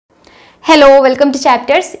Hello, welcome to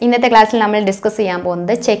Chapters. In this class, we will discuss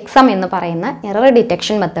the checksum error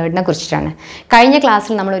detection method. In this class,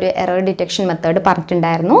 we will error detection method.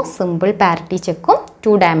 Simple parity check,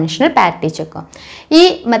 two-dimensional parity check.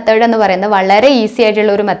 This method is very easy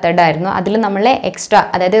method. We will extra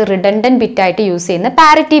redundant bit use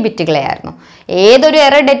parity bit. Any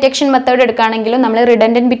error detection method, we will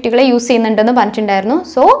redundant bit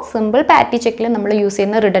use. So, simple parity check, we will use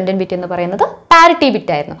redundant bit parity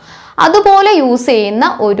bit. അതുപോലെ use ചെയ്യുന്ന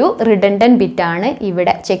ഒരു redundant bit ആണ്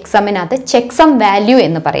ഇവിടെ checksumനകത്ത് checksum value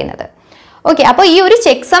എന്ന് പറയുന്നത്. Okay, അപ്പോൾ ഈ ഒരു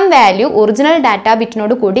checksum value ഒറിജിനൽ ഡാറ്റാ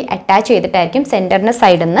ബിറ്റിനോട് കൂടി അറ്റാച്ച് ചെയ്തിട്ടായിരിക്കും സെൻഡറിന്റെ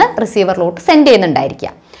സൈഡിൽ നിന്ന് റിസീവറിലോട്ട് സെൻഡ്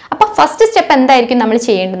ചെയ്യുന്നുണ്ടായിരിക്കുക. അപ്പോൾ ഫസ്റ്റ് സ്റ്റെപ്പ് എന്തായിരിക്കും നമ്മൾ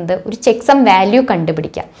ചെയ്യേണ്ടത്? ഒരു checksum value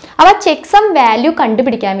കണ്ടുപിടിക്കുക. അപ്പോൾ checksum value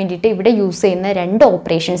കണ്ടുപിടിക്കാൻ വേണ്ടിയിട്ട് ഇവിടെ യൂസ് ചെയ്യുന്ന രണ്ട്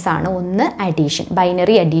ഓപ്പറേഷൻസ് ആണ്. ഒന്ന് അഡീഷൻ,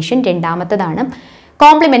 ബൈനറി അഡീഷൻ, രണ്ടാമത്തേതാണ്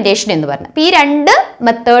complementation എന്ന് പറഞ്ഞു. അപ്പോൾ ഈ രണ്ട്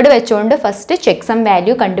മെത്തേഡ് വെച്ചുകൊണ്ട് ഫസ്റ്റ് checksum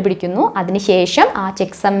value കണ്ടുപിടിക്കുന്നു. അതിനുശേഷം ആ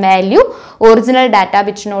checksum value ഒറിജിനൽ ഡാറ്റാ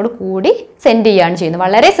ബിറ്റിനോട് കൂടി സെൻഡ് ചെയ്യുകയാണ് ചെയ്യുന്നത്.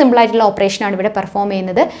 വളരെ സിമ്പിൾ ആയിട്ടുള്ള ഓപ്പറേഷൻ ആണ് ഇവിടെ പെർഫോം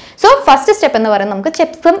ചെയ്യുന്നത്. സോ ഫസ്റ്റ് സ്റ്റെപ്പ് എന്ന് പറയുന്നത് നമുക്ക്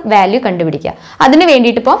checksum value കണ്ടുപിടിക്കുക. അതിനു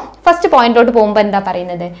വേണ്ടിയിട്ട് ഇപ്പോൾ ഫസ്റ്റ് പോയിന്റിലോട്ട് പോകുമ്പോൾ എന്താ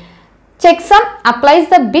പറയുന്നത്? Checksum applies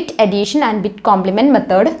the bit addition and bit complement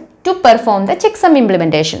method to perform the checksum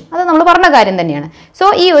implementation. That's what we said. So,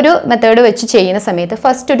 this method is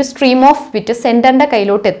first a stream of bits sender the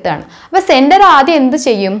kailot ettana. Appo sender aadhയം endu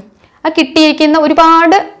cheyyum? A kittiyirikkunna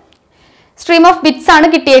orupaadu stream of bits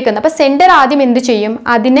aanu kittiyekkunna. Appo sender aadhയം endu cheyyum?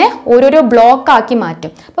 Adine oru block aaki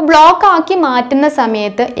maattum. Appo block aaki maattunna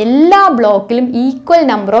samayathe ella blockilum equal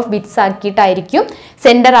number of bits aakiittayirikkum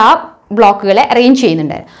sender ബ്ലോക്കുകളെ arrange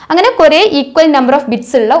ചെയ്യുന്നുണ്ട്. അങ്ങനെ കുറേ equal number of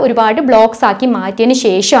bits ഉള്ള ഒരുപാട് blocks ആക്കി മാറ്റിയതിന്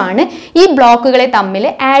ശേഷമാണ് ഈ ബ്ലോക്കുകളെ തമ്മിൽ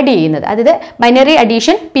ആഡ് ചെയ്യുന്നത്. അതായത് ബൈനറി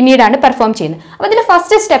അഡീഷൻ പിന്നീടാണ് പെർഫോം ചെയ്യുന്നത്. അപ്പോൾ ഇതിൽ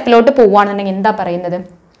ഫസ്റ്റ് സ്റ്റെപ്പിലോട്ട് പോവുകയാണെന്നുണ്ടെങ്കിൽ എന്താ പറയുന്നത്?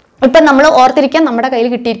 ഇപ്പം നമ്മൾ ഓർത്തിരിക്കാൻ നമ്മുടെ കയ്യിൽ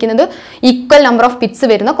കിട്ടിയിരിക്കുന്നത് ഈക്വൽ നമ്പർ ഓഫ് ബിറ്റ്സ്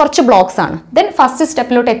വരുന്ന കുറച്ച് ബ്ലോക്സ് ആണ്. Then first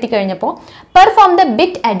സ്റ്റെപ്പിലോട്ട് എത്തിക്കഴിഞ്ഞപ്പോൾ perform the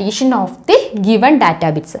bit addition of the given data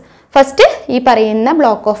bits. First ഈ പറയുന്ന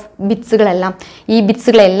ബ്ലോക്ക് ഓഫ്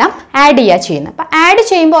ബിറ്റ്സുകളെല്ലാം ആഡ് ചെയ്യുക ചെയ്യുന്നത്. അപ്പോൾ ആഡ്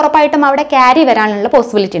ചെയ്യുമ്പോൾ ഉറപ്പായിട്ടും അവിടെ ക്യാരി വരാനുള്ള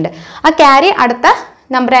പോസിബിലിറ്റി ഉണ്ട്. ആ ക്യാരി അടുത്ത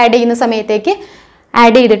നമ്പർ ആഡ് ചെയ്യുന്ന സമയത്തേക്ക്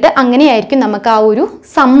ആഡ് ചെയ്തിട്ട് അങ്ങനെയായിരിക്കും നമുക്ക് ആ ഒരു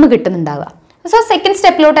സമ്മ് കിട്ടുന്നുണ്ടാവുക. സോ സെക്കൻഡ്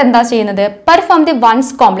സ്റ്റെപ്പിലോട്ട് എന്താ ചെയ്യുന്നത്? Perform the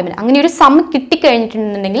once complement. അങ്ങനെ ഒരു സം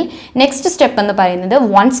കിട്ടിക്കഴിഞ്ഞിട്ടുണ്ടെങ്കിൽ നെക്സ്റ്റ് സ്റ്റെപ്പ് എന്ന് പറയുന്നത്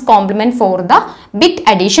once complement for the bit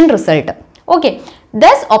addition result. Okay,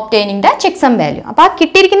 thus obtaining the checksum value. അപ്പോൾ ആ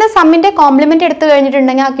കിട്ടിയിരിക്കുന്ന സമ്മിന്റെ കോംപ്ലിമെന്റ് എടുത്തു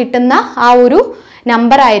കഴിഞ്ഞിട്ടുണ്ടെങ്കിൽ ആ കിട്ടുന്ന ആ ഒരു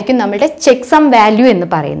നമ്പർ ആയിരിക്കും നമ്മുടെ checksum value എന്ന്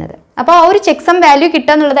പറയുന്നത്. അപ്പോൾ ആ ഒരു checksum value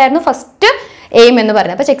കിട്ടുക എന്നുള്ളതായിരുന്നു ഫസ്റ്റ് എയിം എന്ന്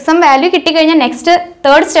പറയുന്നത്. അപ്പോൾ checksum value കിട്ടിക്കഴിഞ്ഞാൽ നെക്സ്റ്റ്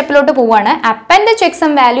തേർഡ് സ്റ്റെപ്പിലോട്ട് പോവുകയാണ്. append the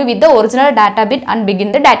checksum value with the original data bit and begin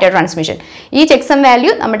the data transmission. ഈ checksum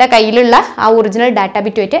value നമ്മുടെ കയ്യിലുള്ള ആ ഒറിജിനൽ ഡാറ്റാ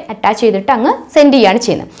ബിറ്റുമായിട്ട് അറ്റാച്ച് ചെയ്തിട്ട് അങ്ങ് സെൻഡ് ചെയ്യുകയാണ്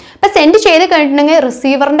ചെയ്യുന്നത്. അപ്പോൾ സെൻഡ് ചെയ്ത് കഴിഞ്ഞിട്ടുണ്ടെങ്കിൽ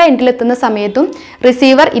റിസീവറിൻ്റെ എൻഡിലെത്തുന്ന സമയത്തും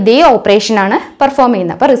റിസീവർ ഇതേ ഓപ്പറേഷനാണ് പെർഫോം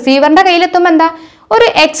ചെയ്യുന്നത്. അപ്പോൾ റിസീവറിൻ്റെ കയ്യിലെത്തുമ്പോൾ എന്താ ഒരു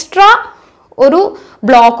എക്സ്ട്രാ ഒരു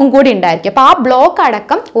ബ്ലോക്കും കൂടി ഉണ്ടായിരിക്കും. അപ്പോൾ ആ ബ്ലോക്ക്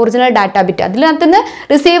അടക്കം ഒറിജിനൽ ഡാറ്റാ ബിറ്റ് അതിനകത്തുനിന്ന്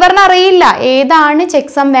റിസീവറിന് അറിയില്ല ഏതാണ്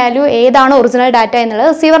checksum വാല്യൂ ഏതാണ് ഒറിജിനൽ ഡാറ്റ എന്നുള്ളത്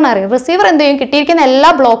റിസീവറിന് അറിയാം. റിസീവർ എന്ത് ചെയ്യും? കിട്ടിയിരിക്കുന്ന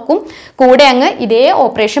എല്ലാ ബ്ലോക്കും കൂടെ അങ്ങ് ഇതേ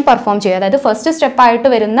ഓപ്പറേഷൻ പെർഫോം ചെയ്യും. അതായത് ഫസ്റ്റ് സ്റ്റെപ്പായിട്ട്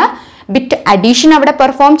വരുന്ന ബിറ്റ് അഡീഷൻ അവിടെ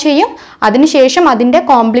പെർഫോം ചെയ്യും. അതിനുശേഷം അതിൻ്റെ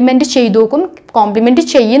കോംപ്ലിമെൻറ്റ് ചെയ്തു നോക്കും. കോംപ്ലിമെൻറ്റ്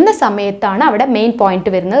ചെയ്യുന്ന സമയത്താണ് അവിടെ മെയിൻ പോയിന്റ്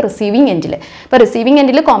വരുന്നത് റിസീവിങ് എൻഡിൽ. ഇപ്പോൾ റിസീവിങ്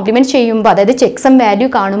എൻഡിൽ കോംപ്ലിമെൻറ്റ് ചെയ്യുമ്പോൾ അതായത് checksum വാല്യൂ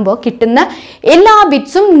കാണുമ്പോൾ കിട്ടുന്ന എല്ലാ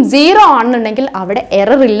ബിറ്റ്സും 0 ആണെന്നുണ്ടെങ്കിൽ അവിടെ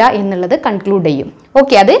എറർ ഇല്ല എന്നുള്ളത് കൺക്ലൂഡ് ചെയ്യും.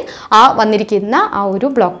 ഓക്കെ, അത് ആ വന്നിരിക്കുന്ന ആ ഒരു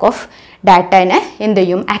ബ്ലോക്ക് ഓഫ് ഡാറ്റനെ എന്ത്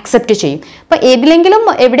ചെയ്യും? ആക്സെപ്റ്റ് ചെയ്യും. അപ്പോൾ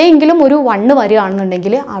എവിടെയെങ്കിലും ഒരു 1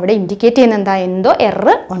 വരികയാണെന്നുണ്ടെങ്കിൽ അവിടെ ഇൻഡിക്കേറ്റ് ചെയ്യുന്ന എന്താ? എന്തോ എറർ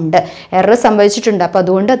ഉണ്ട്, എറർ സംഭവിച്ചിട്ടുണ്ട്. അപ്പോൾ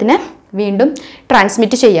അതുകൊണ്ട് അതിനെ വീണ്ടും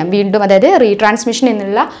ട്രാൻസ്മിറ്റ് ചെയ്യാം. വീണ്ടും അതായത് റീട്രാൻസ്മിഷൻ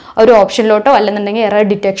എന്നുള്ള ഒരു ഓപ്ഷനിലോട്ടോ അല്ലെന്നുണ്ടെങ്കിൽ എറർ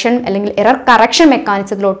ഡിറ്റക്ഷൻ അല്ലെങ്കിൽ എറർ കറക്ഷൻ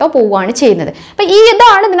മെക്കാനിസത്തിലോട്ടോ പോവുകയാണ് ചെയ്യുന്നത്. അപ്പോൾ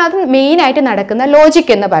ഇതാണ് ഇതിനകത്ത് മെയിനായിട്ട് നടക്കുന്ന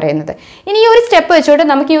ലോജിക് എന്ന് പറയുന്നത്. ഇനി ഈ ഒരു സ്റ്റെപ്പ് വെച്ചുകൊണ്ട്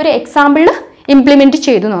നമുക്ക് ഈ ഒരു എക്സാമ്പിളിൽ ഇംപ്ലിമെൻറ്റ്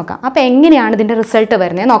ചെയ്തു നോക്കാം. അപ്പോൾ എങ്ങനെയാണ് ഇതിൻ്റെ റിസൾട്ട്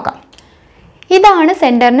വരുന്നത് നോക്കാം. ഇതാണ്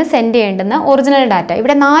സെൻഡറിന് സെൻഡ് ചെയ്യേണ്ടുന്ന ഒറിജിനൽ ഡാറ്റ.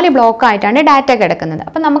 ഇവിടെ 4 ബ്ലോക്കായിട്ടാണ് ഡാറ്റ കിടക്കുന്നത്.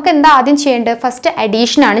 അപ്പോൾ നമുക്ക് എന്താ ആദ്യം ചെയ്യേണ്ടത്? ഫസ്റ്റ്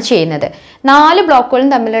അഡീഷൻ ആണ് ചെയ്യുന്നത്. 4 ബ്ലോക്കുകളും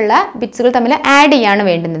തമ്മിലുള്ള ബിറ്റ്സുകൾ തമ്മിൽ ആഡ് ചെയ്യാണ്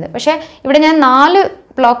വേണ്ടുന്നത്. പക്ഷേ ഇവിടെ ഞാൻ 4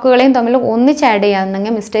 ബ്ലോക്കുകളെയും തമ്മിൽ ഒന്നിച്ച് ആഡ്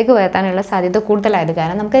ചെയ്യാമെന്നെങ്കിൽ മിസ്റ്റേക്ക് വരുത്താനുള്ള സാധ്യത കൂടുതലായത്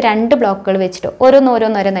കാരണം നമുക്ക് 2 ബ്ലോക്കുകൾ വെച്ചിട്ട്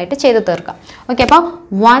ഓരോന്നോരോന്നായിട്ട് ചെയ്ത് തീർക്കാം. ഓക്കെ, അപ്പോൾ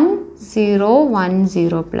 1 0 1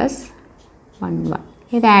 0 പ്ലസ് 1 1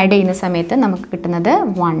 ഇത് ആഡ് ചെയ്യുന്ന സമയത്ത് നമുക്ക് കിട്ടുന്നത്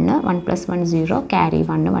 1 1 + 1 0 ക്യാരി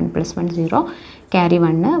 1 1 + 1 0 ക്യാരി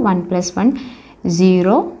 1 1 + 1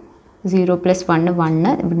 0 0 + 1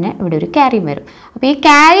 1 പിന്നെ ഇവിടെ ഒരു ക്യാരി വരും. അപ്പോൾ ഈ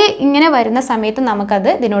ക്യാരി ഇങ്ങനെ വരുന്ന സമയത്ത്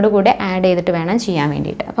നമുക്കത് ഇതിനോട് കൂടെ ആഡ് ചെയ്തിട്ട് വേണം ചെയ്യാൻ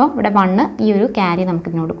വേണ്ടിയിട്ട്. അപ്പോൾ ഇവിടെ 1 ഈ ഒരു ക്യാരി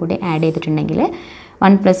നമുക്ക് ഇതിനോട് കൂടെ ആഡ് ചെയ്തിട്ടുണ്ടെങ്കിൽ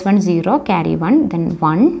 1 + 1 0 ക്യാരി 1 then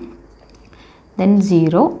 1 then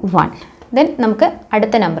 0 1 ദെൻ നമുക്ക്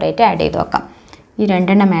അടുത്ത നമ്പറായിട്ട് ആഡ് ചെയ്ത് നോക്കാം. ഈ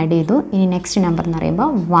രണ്ടെണ്ണം ആഡ് ചെയ്തു. ഇനി നെക്സ്റ്റ് നമ്പർ എന്ന് പറയുമ്പോൾ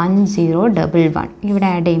 1011. ഇവിടെ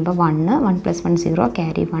ആഡ് ചെയ്യുമ്പോൾ 1 1 + 1 0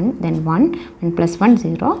 carry 1 then 1 1 + 1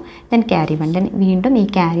 0 then carry 1 then വീണ്ടും ഈ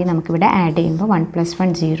ക്യാരി നമുക്കിവിടെ ആഡ് ചെയ്യുമ്പോൾ 1 +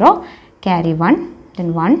 1 0 ക്യാരി 1 ദെൻ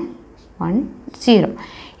 1 1 0.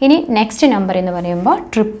 ഇനി നെക്സ്റ്റ് നമ്പർ എന്ന് പറയുമ്പോൾ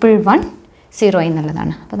 1110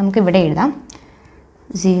 എന്നുള്ളതാണ്. അപ്പോൾ നമുക്ക് ഇവിടെ എഴുതാം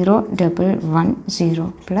 0110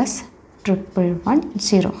 പ്ലസ്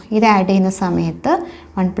 1110. ഇത് ആഡ് ചെയ്യുന്ന സമയത്ത്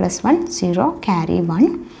 1 + 1 0 ക്യാരി 1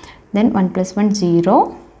 ദെൻ 1 + 1 0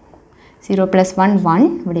 0 + 1 1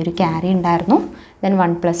 ഇവിടെ ഒരു ക്യാരി ഉണ്ടായിരുന്നു ദെൻ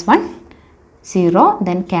 1 + 1 0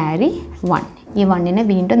 ദെൻ ക്യാരി 1. ഈ 1നെ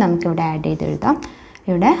വീണ്ടും നമുക്കിവിടെ ആഡ് ചെയ്ത് എഴുതാം.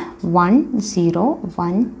 ഇവിടെ 1 0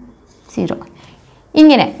 1 0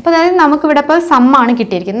 ഇങ്ങനെ. അപ്പോൾ അതായത് നമുക്കിവിടെ ഇപ്പോൾ സമ്മാണ്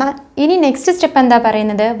കിട്ടിയിരിക്കുന്നത്. ഇനി നെക്സ്റ്റ് സ്റ്റെപ്പ് എന്താ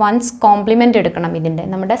പറയുന്നത്, വൺസ് കോംപ്ലിമെൻറ്റ് എടുക്കണം. ഇതിൻ്റെ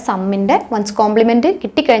നമ്മുടെ സമ്മിൻ്റെ വൺസ് കോംപ്ലിമെൻറ്റ്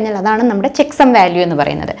കിട്ടിക്കഴിഞ്ഞാൽ അതാണ് നമ്മുടെ ചെക്സം വാല്യൂ എന്ന്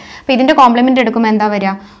പറയുന്നത്. അപ്പോൾ ഇതിൻ്റെ കോംപ്ലിമെൻറ്റ് എടുക്കുമ്പോൾ എന്താ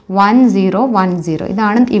വരിക 1010.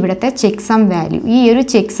 ഇതാണ് ഇവിടുത്തെ ചെക്സം വാല്യൂ. ഈ ഒരു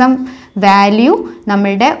ചെക്സം വാല്യൂ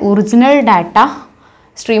നമ്മളുടെ ഒറിജിനൽ ഡാറ്റ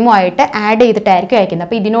സ്ട്രീമുമായിട്ട് ആഡ് ചെയ്തിട്ടായിരിക്കും അയക്കുന്നത്.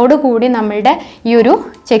 അപ്പോൾ ഇതിനോട് കൂടി നമ്മളുടെ ഈ ഒരു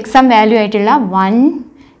ചെക്സം വാല്യൂ ആയിട്ടുള്ള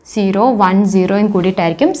 1010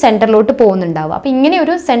 കൂടിയിട്ടായിരിക്കും സെൻറ്ററിലോട്ട് പോകുന്നുണ്ടാവുക. അപ്പോൾ ഇങ്ങനെ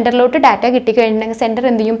ഒരു സെൻറ്ററിലോട്ട് ഡാറ്റ കിട്ടിക്കഴിഞ്ഞിട്ടുണ്ടെങ്കിൽ സെൻറ്റർ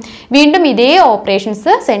എന്ത് ചെയ്യും, വീണ്ടും ഇതേ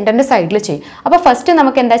ഓപ്പറേഷൻസ് സെൻറ്ററിൻ്റെ സൈഡിൽ ചെയ്യും. അപ്പോൾ ഫസ്റ്റ്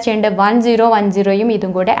നമുക്ക് എന്താ ചെയ്യേണ്ടത് 1010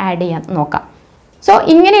 ഇതും കൂടെ ആഡ് ചെയ്യാൻ നോക്കാം. സോ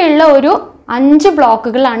ഇങ്ങനെയുള്ള ഒരു 5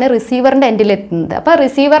 ബ്ലോക്കുകളാണ് റിസീവറിൻ്റെ എൻഡിൽ എത്തുന്നത്. അപ്പോൾ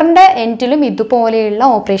റിസീവറിൻ്റെ എൻഡിലും ഇതുപോലെയുള്ള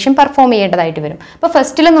ഓപ്പറേഷൻ പെർഫോം ചെയ്യേണ്ടതായിട്ട് വരും. അപ്പോൾ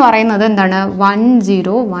ഫസ്റ്റിലെന്ന് പറയുന്നത് എന്താണ്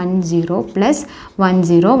 1010 പ്ലസ്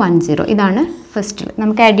 1010. ഇതാണ് ഫസ്റ്റിൽ.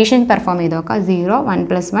 നമുക്ക് അഡീഷൻ പെർഫോം ചെയ്ത് നോക്കാം. 0 1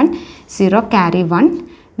 + 1 0 carry 1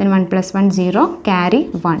 then 1 + 1 0 carry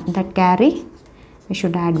 1 that carry we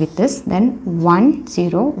should add with this then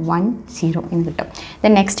 1010 എന്ന് കിട്ടും.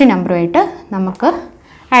 ദെൻ നെക്സ്റ്റ് നമ്പറുമായിട്ട് നമുക്ക്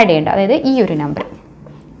ആഡ് ചെയ്യേണ്ട, അതായത് ഈ ഒരു നമ്പർ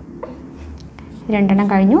രണ്ടെണ്ണം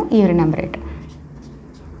കഴിഞ്ഞു. ഈ ഒരു നമ്പറായിട്ട്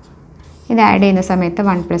ഇത് ആഡ് ചെയ്യുന്ന സമയത്ത്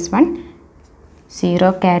 1 + 1 0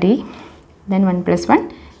 ക്യാരി ദെൻ 1 + 1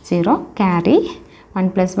 0 ക്യാരി 1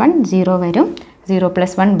 + 1 0 വരും 0 +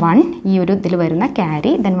 1 1 ഈ ഒരു ഇതിൽ വരുന്ന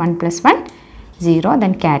ക്യാരി ദെൻ 1 + 1 0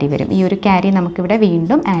 ദെൻ ക്യാരി വരും. ഈ ഒരു ക്യാരി നമുക്കിവിടെ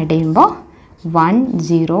വീണ്ടും ആഡ് ചെയ്യുമ്പോൾ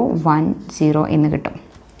 1010 എന്ന് കിട്ടും.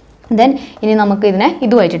 ദെൻ ഇനി നമുക്ക് ഇതിനെ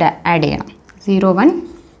ഇതുമായിട്ട് ആഡ് ചെയ്യണം.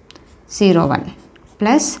 0101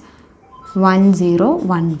 plus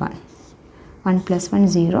 1011 1 + 1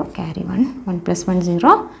 0 carry 1 1 + 1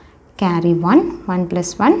 0 carry 1 1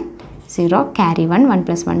 + 1 0 carry 1 1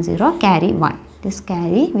 + 1 0 carry 1. This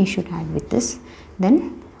carry we should add with this then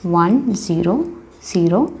 1000.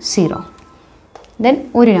 Then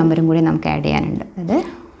ഒരു നമ്പറും കൂടി നമുക്ക് ആഡ് ചെയ്യാനുണ്ട്, അത്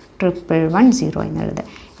 1110 എന്നുള്ളത്.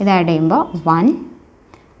 ഇത് ആഡ് ചെയ്യുമ്പോൾ 1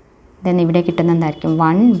 ദെൻ ഇവിടെ കിട്ടുന്ന എന്തായിരിക്കും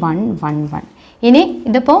 1111. ഇനി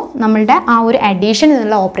ഇതിപ്പോൾ നമ്മളുടെ ആ ഒരു അഡീഷൻ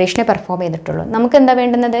എന്നുള്ള ഓപ്പറേഷനെ പെർഫോം ചെയ്തിട്ടുള്ളൂ. നമുക്ക് എന്താ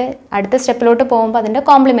വേണ്ടുന്നത്, അടുത്ത സ്റ്റെപ്പിലോട്ട് പോകുമ്പോൾ അതിൻ്റെ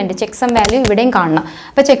കോംപ്ലിമെൻറ്റ് ചെക്സം വാല്യൂ ഇവിടെയും കാണണം.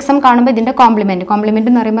 അപ്പോൾ ചെക്സം കാണുമ്പോൾ ഇതിൻ്റെ കോംപ്ലിമെൻറ്റ്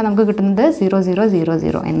എന്ന് പറയുമ്പോൾ നമുക്ക് കിട്ടുന്നത്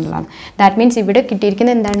 0000 എന്നുള്ളതാണ്. ദാറ്റ് മീൻസ് ഇവിടെ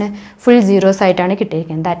കിട്ടിയിരിക്കുന്നത് എന്താണ്, ഫുൾ സീറോസ് ആയിട്ടാണ്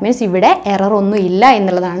കിട്ടിയിരിക്കുന്നത്. ദാറ്റ് മീൻസ് ഇവിടെ എറർ ഒന്നും ഇല്ല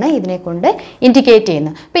എന്നുള്ളതാണ് ഇതിനെ കൊണ്ട് ഇൻഡിക്കേറ്റ്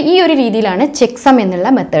ചെയ്യുന്നത്. അപ്പോൾ ഈ ഒരു രീതിയിലാണ് ചെക്സം എന്നുള്ള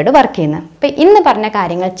മെത്തേഡ് വർക്ക് ചെയ്യുന്നത്. അപ്പോൾ ഇന്ന് പറഞ്ഞ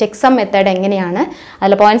കാര്യങ്ങൾ ചെക്സം മെത്തേഡ് എങ്ങനെയാണ്,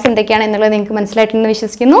 അതിലെ പോയിന്റ്സ് എന്തൊക്കെയാണ് എന്നുള്ളത് നിങ്ങൾക്ക് മനസ്സിലായിട്ടുണ്ടെന്ന്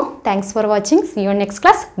വിശ്വസിക്കുന്നു. Thanks for watching. See you on next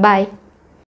class. Bye.